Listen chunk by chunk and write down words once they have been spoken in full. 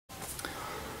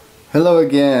Hello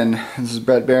again, this is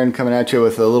Brett Barron coming at you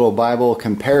with a little Bible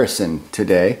comparison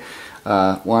today.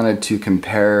 Wanted to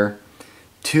compare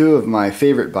two of my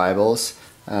favorite Bibles.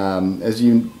 As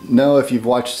you know, if you've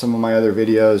watched some of my other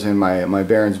videos in my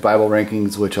Barron's Bible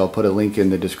rankings, which I'll put a link in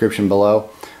the description below,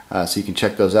 so you can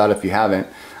check those out if you haven't.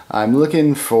 I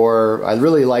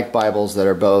really like Bibles that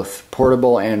are both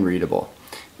portable and readable.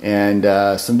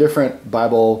 And some different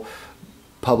Bible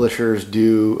publishers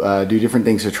do different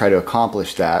things to try to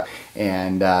accomplish that,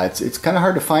 and it's kind of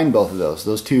hard to find both of those.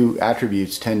 Those two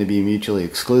attributes tend to be mutually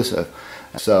exclusive.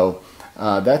 So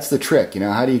that's the trick,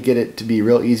 how do you get it to be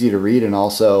real easy to read and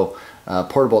also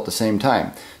portable at the same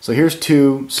time? So here's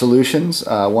two solutions,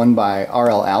 one by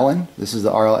R.L. Allan. This is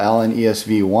the R.L. Allan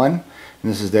ESV1, and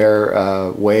this is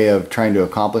their way of trying to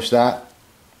accomplish that.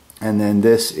 And then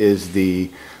this is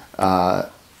the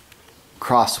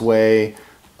Crossway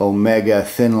Omega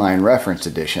Thinline Reference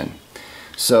Edition.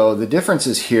 So the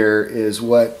differences here is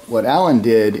what Allan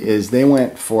did is they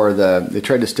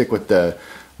tried to stick with the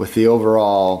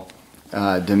overall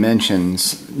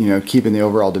dimensions, keeping the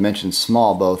overall dimensions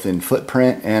small, both in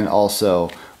footprint and also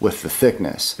with the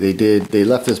thickness. They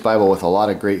left this Bible with a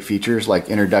lot of great features like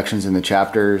introductions in the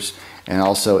chapters and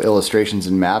also illustrations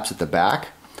and maps at the back.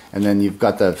 And then you've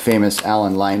got the famous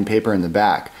Allan line paper in the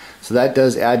back. So that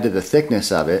does add to the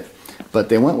thickness of it. But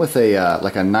they went with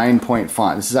like a 9-point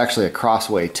font. This is actually a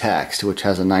Crossway text, which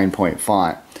has a 9-point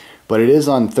font. But it is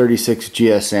on 36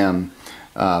 GSM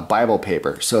Bible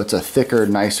paper, so it's a thicker,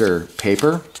 nicer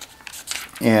paper.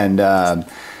 And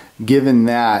given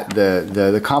that,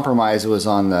 the compromise was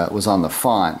on the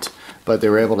font, but they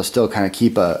were able to still kind of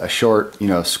keep a short,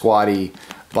 squatty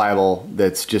Bible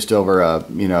that's just over a,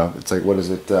 it's like, what is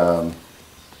it, 1.5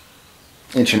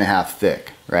 inches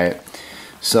thick, right?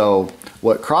 So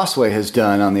what Crossway has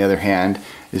done, on the other hand,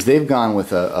 is they've gone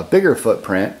with a bigger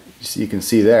footprint. So you can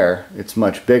see there, it's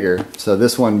much bigger. So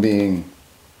this one being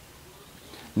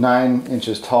 9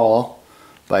 inches tall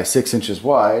by 6 inches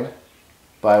wide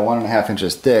by 1.5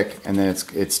 inches thick, and then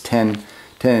it's 10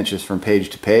 inches from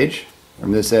page to page,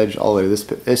 from this edge all the way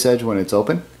to this edge when it's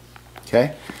open.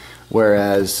 Okay.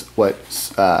 Whereas what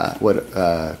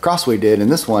Crossway did in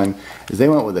this one is they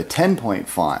went with a 10-point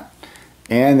font,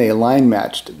 and they line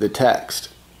matched the text.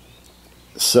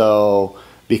 So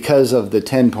because of the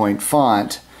 10-point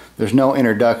font, there's no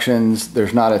introductions,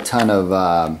 there's not a ton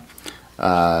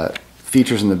of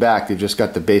features in the back. They've just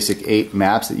got the basic 8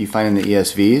 maps that you find in the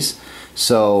ESVs.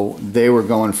 So they were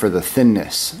going for the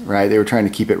thinness, right? They were trying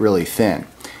to keep it really thin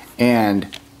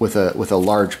and with a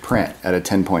large print at a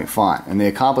 10-point font, and they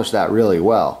accomplished that really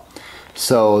well.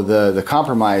 So the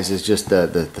compromise is just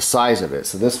the size of it.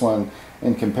 So this one,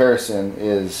 in comparison,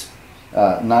 is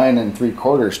 9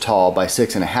 3/4 tall by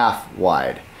 6.5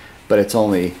 wide, but it's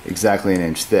only exactly 1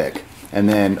 inch thick. And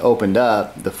then opened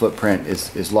up, the footprint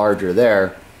is larger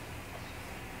there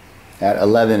at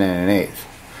 11 1/8.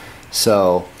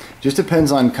 So just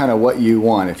depends on kind of what you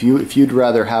want. If you'd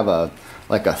rather have a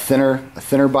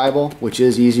thinner Bible, which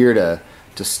is easier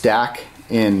to stack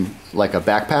in like a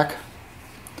backpack,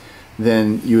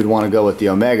 then you would want to go with the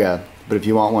Omega. But if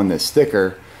you want one that's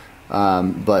thicker,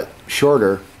 but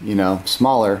shorter,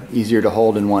 smaller, easier to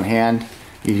hold in one hand,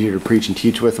 easier to preach and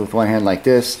teach with one hand like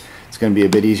this, it's going to be a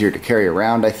bit easier to carry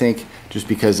around, I think, just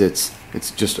because it's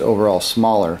just overall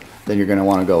smaller, then you're going to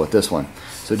want to go with this one.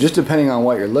 So just depending on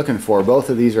what you're looking for, both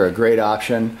of these are a great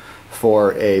option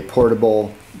for a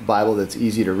portable Bible that's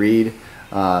easy to read.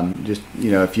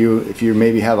 If you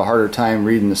maybe have a harder time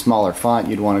reading the smaller font,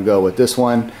 you'd want to go with this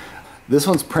one. This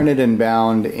one's printed and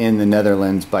bound in the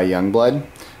Netherlands by Youngblood.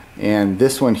 And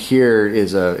this one here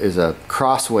is a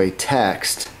Crossway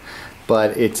text,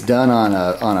 but it's done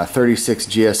on a 36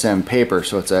 GSM paper,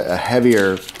 so it's a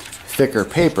heavier, thicker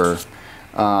paper,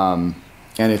 and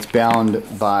it's bound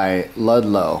by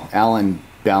Ludlow. Allan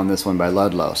bound this one by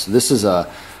Ludlow. So this is a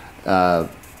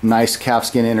nice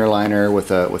calfskin interliner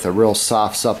with a real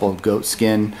soft, supple goat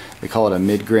skin. They call it a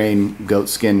mid-grain goat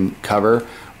skin cover.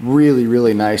 Really,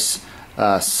 really nice.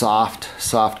 Soft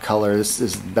color. This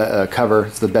is cover.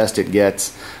 It's the best it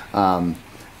gets.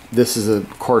 This is a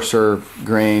coarser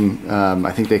grain.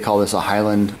 I think they call this a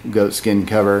Highland goat skin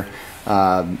cover.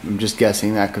 I'm just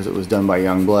guessing that because it was done by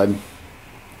Youngblood.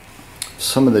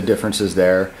 Some of the differences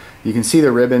there. You can see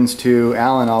the ribbons too.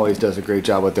 Allan always does a great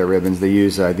job with their ribbons. They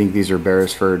use, I think these are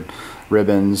Beresford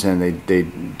ribbons, and they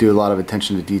do a lot of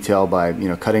attention to detail by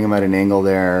cutting them at an angle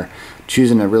there,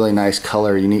 choosing a really nice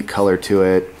color, unique color to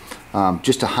it.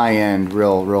 Just a high-end,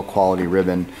 real quality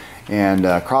ribbon. And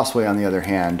Crossway, on the other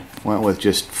hand, went with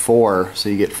just 4, so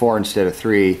you get 4 instead of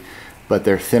 3, but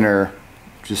they're thinner,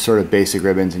 just sort of basic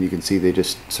ribbons, and you can see they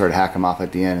just sort of hack them off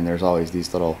at the end, and there's always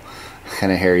these little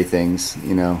kind of hairy things,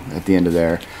 you know, at the end of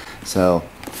there. So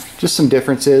just some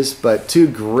differences, but two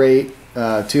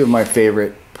of my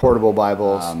favorite portable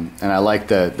Bibles, and I like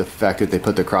the fact that they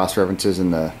put the cross references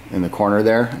in the corner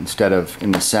there instead of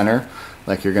in the center,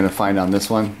 like you're going to find on this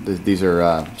one. These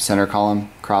are center column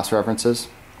cross references.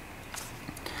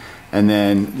 And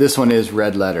then this one is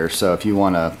red letter. So if you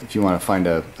want to find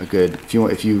a good,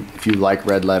 if you like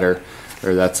red letter,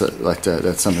 or that's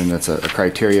something that's a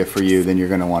criteria for you, then you're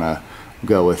going to want to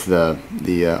go with the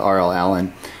R.L.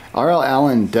 Allan. R.L.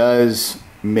 Allan does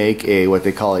make what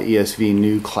they call a ESV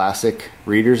New Classic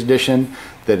Reader's Edition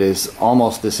that is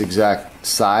almost this exact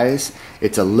size.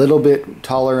 It's a little bit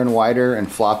taller and wider and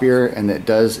floppier, and it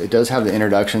does have the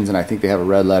introductions, and I think they have a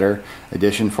red letter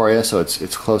edition for you, so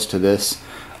it's close to this,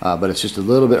 but it's just a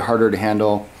little bit harder to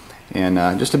handle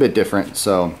and just a bit different.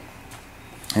 So,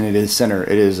 and it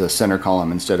is a center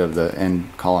column instead of the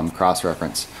end column cross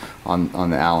reference on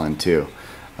the Allan too.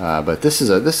 But this is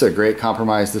a great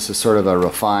compromise. This is sort of a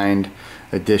refined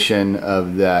edition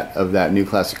of that New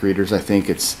Classic Readers. I think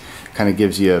it's kind of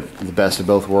gives you the best of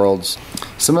both worlds.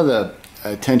 Some of the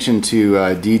attention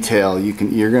to detail,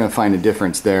 you're going to find a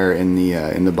difference there in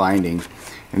the binding,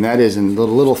 and that is in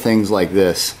little things like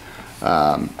this.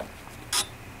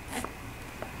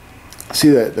 See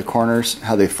the corners,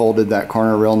 how they folded that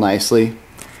corner real nicely,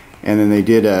 and then they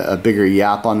did a bigger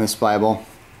yap on this Bible.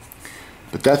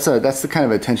 But that's the kind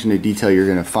of attention to detail you're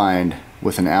going to find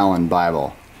with an Allan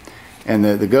Bible. And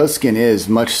the goat skin is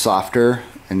much softer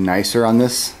and nicer on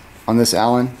this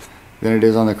Allan than it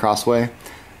is on the Crossway.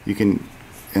 You can,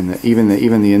 and even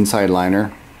the inside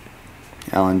liner,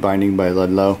 Allan binding by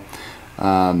Ludlow.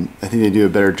 I think they do a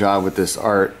better job with this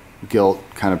art gilt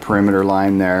kind of perimeter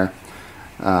line there.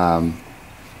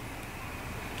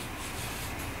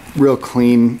 Real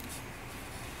clean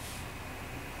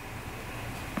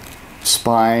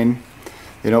spine.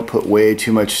 They don't put way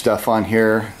too much stuff on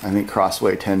here. I think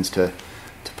Crossway tends to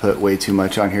put way too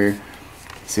much on here.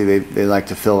 See, they like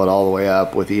to fill it all the way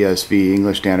up with ESV,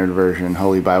 English Standard Version,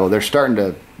 Holy Bible. They're starting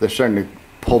to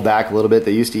pull back a little bit.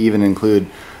 They used to even include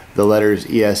the letters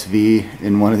ESV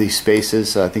in one of these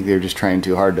spaces, so I think they're just trying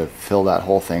too hard to fill that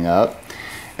whole thing up.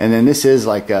 And then this is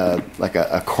like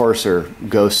a coarser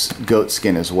goat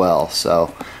skin as well.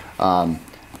 So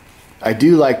I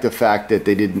do like the fact that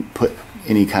they didn't put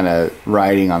any kind of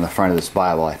writing on the front of this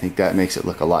Bible. I think that makes it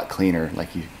look a lot cleaner,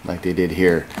 like they did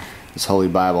here. This Holy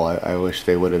Bible, I wish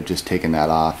they would have just taken that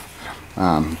off.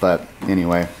 But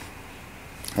anyway,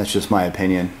 that's just my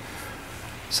opinion.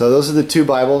 So those are the two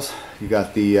Bibles. You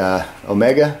got the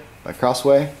Omega by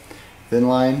Crossway,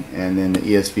 Thinline, and then the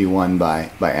ESV1 by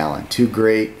Allan. Two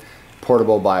great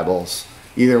portable Bibles.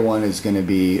 Either one is going to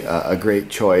be a great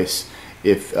choice.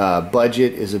 If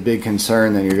budget is a big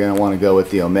concern, then you're going to want to go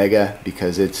with the Omega,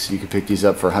 because you can pick these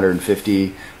up for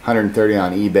 $150, $130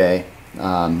 on eBay,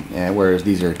 and whereas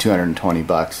these are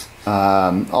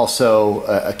 $220. Also,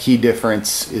 a key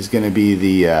difference is going to be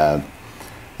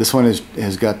this one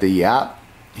has got the yap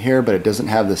here, but it doesn't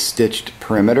have the stitched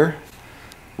perimeter,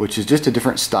 which is just a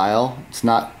different style. It's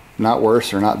not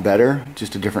worse or not better,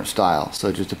 just a different style. So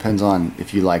it just depends on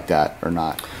if you like that or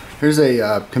not. Here's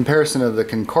a comparison of the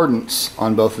concordance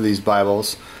on both of these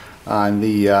Bibles. On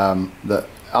the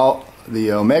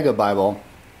Omega Bible,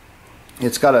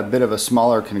 it's got a bit of a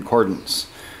smaller concordance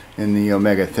in the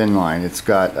Omega Thinline. It's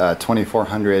got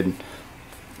 2,400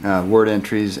 word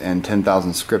entries and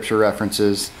 10,000 scripture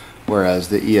references, whereas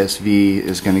the ESV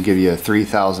is going to give you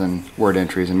 3,000 word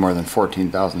entries and more than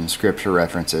 14,000 scripture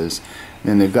references.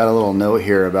 And they've got a little note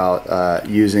here about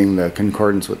using the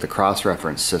concordance with the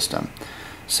cross-reference system.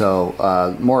 So a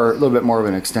little bit more of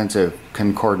an extensive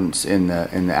concordance in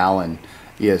the Allan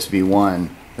ESV1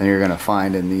 than you're going to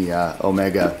find in the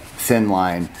Omega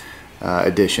Thinline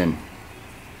edition.